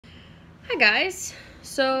Hi guys,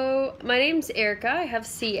 so my name's Erica. I have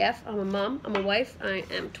CF. I'm a mom, I'm a wife, I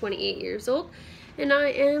am 28 years old, and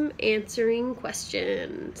I am answering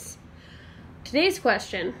questions. Today's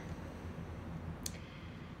question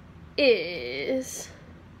is,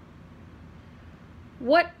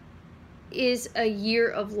 what is a year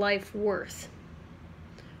of life worth?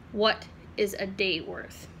 What is a day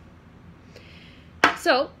worth?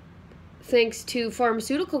 So, thanks to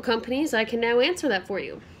pharmaceutical companies, I can now answer that for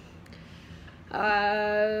you.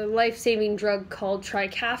 Life-saving drug called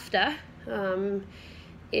Trikafta.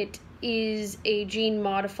 It is a gene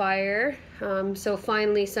modifier, so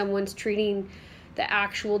finally someone's treating the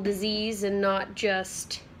actual disease and not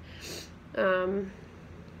just the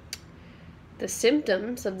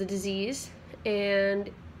symptoms of the disease, and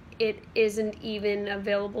it isn't even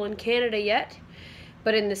available in Canada yet,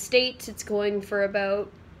 but in the States it's going for about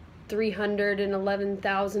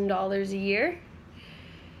 $311,000 a year.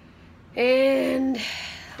 And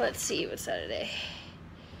let's see, what's that today?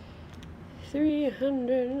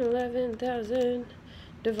 311,000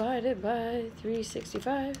 divided by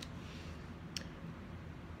 365.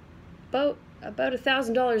 About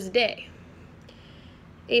 $1,000 a day.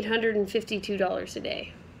 $852 a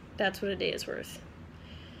day. That's what a day is worth.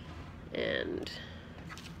 And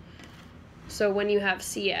so when you have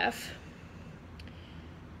CF,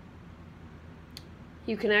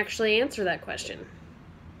 you can actually answer that question.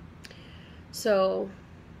 So,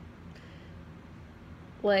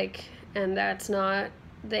 and that's not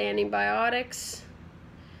the antibiotics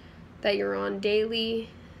that you're on daily.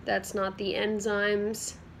 That's not the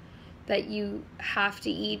enzymes that you have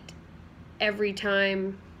to eat every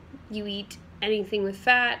time you eat anything with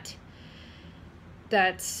fat.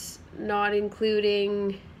 That's not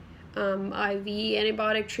including IV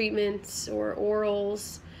antibiotic treatments or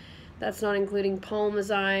orals. That's not including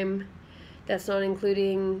Pulmozyme. That's not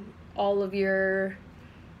including all of your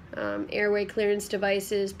airway clearance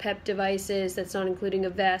devices, PEP devices. That's not including a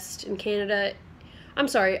vest. In Canada, I'm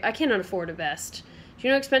sorry, I cannot afford a vest. Do you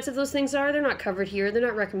know how expensive those things are? They're not covered here. They're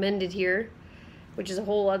not recommended here, which is a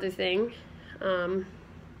whole other thing.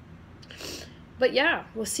 But yeah,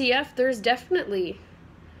 with CF, there's definitely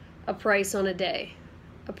a price on a day,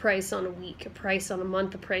 a price on a week, a price on a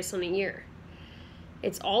month, a price on a year.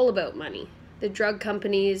 It's all about money. The drug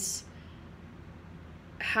companies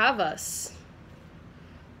have us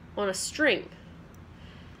on a string.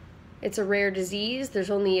 It's a rare disease.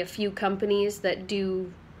 There's only a few companies that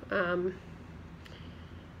do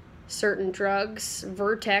certain drugs.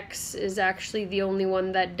 Vertex is actually the only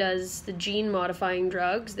one that does the gene modifying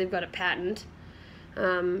drugs. They've got a patent.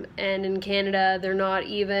 And in Canada, they're not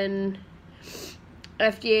even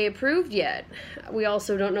FDA approved yet. We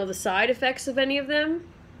also don't know the side effects of any of them,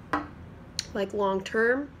 like long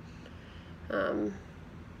term.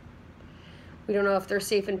 We don't know if they're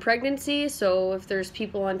safe in pregnancy, so if there's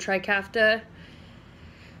people on Trikafta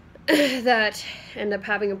that end up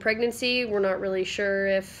having a pregnancy, we're not really sure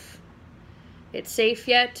if it's safe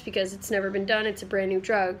yet because it's never been done. It's a brand new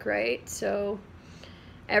drug, right? So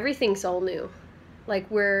everything's all new. Like,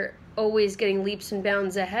 we're always getting leaps and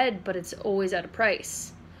bounds ahead, but it's always at a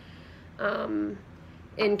price. In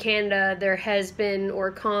Canada, there has been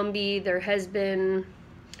Orkambi, there has been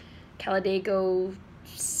Calidago,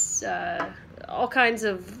 all kinds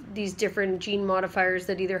of these different gene modifiers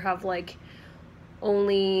that either have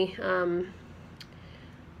only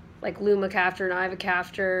lumacaftor and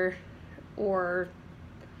ivacaftor, or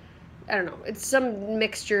I don't know, it's some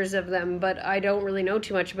mixtures of them, but I don't really know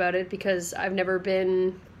too much about it because I've never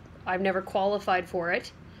qualified for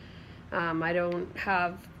it. I don't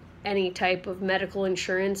have any type of medical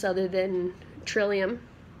insurance other than Trillium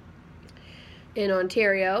in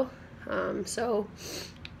Ontario.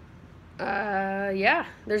 Yeah,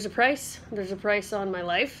 there's a price. There's a price on my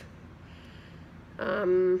life.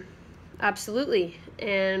 Absolutely.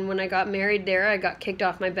 And when I got married there, I got kicked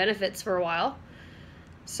off my benefits for a while.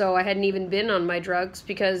 So I hadn't even been on my drugs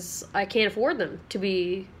because I can't afford them, to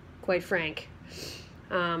be quite frank.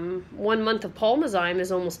 1 month of Pulmozyme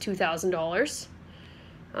is almost $2,000.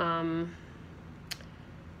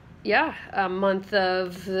 Yeah, a month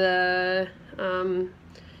of the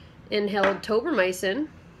inhaled tobramycin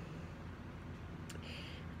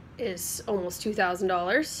is almost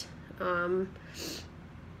 $2,000.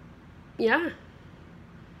 Yeah,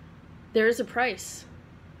 there is a price.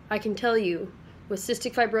 I can tell you, with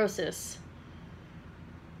cystic fibrosis,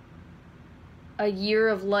 a year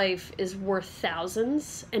of life is worth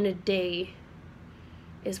thousands, and a day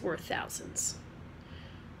is worth thousands.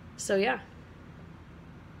 So yeah.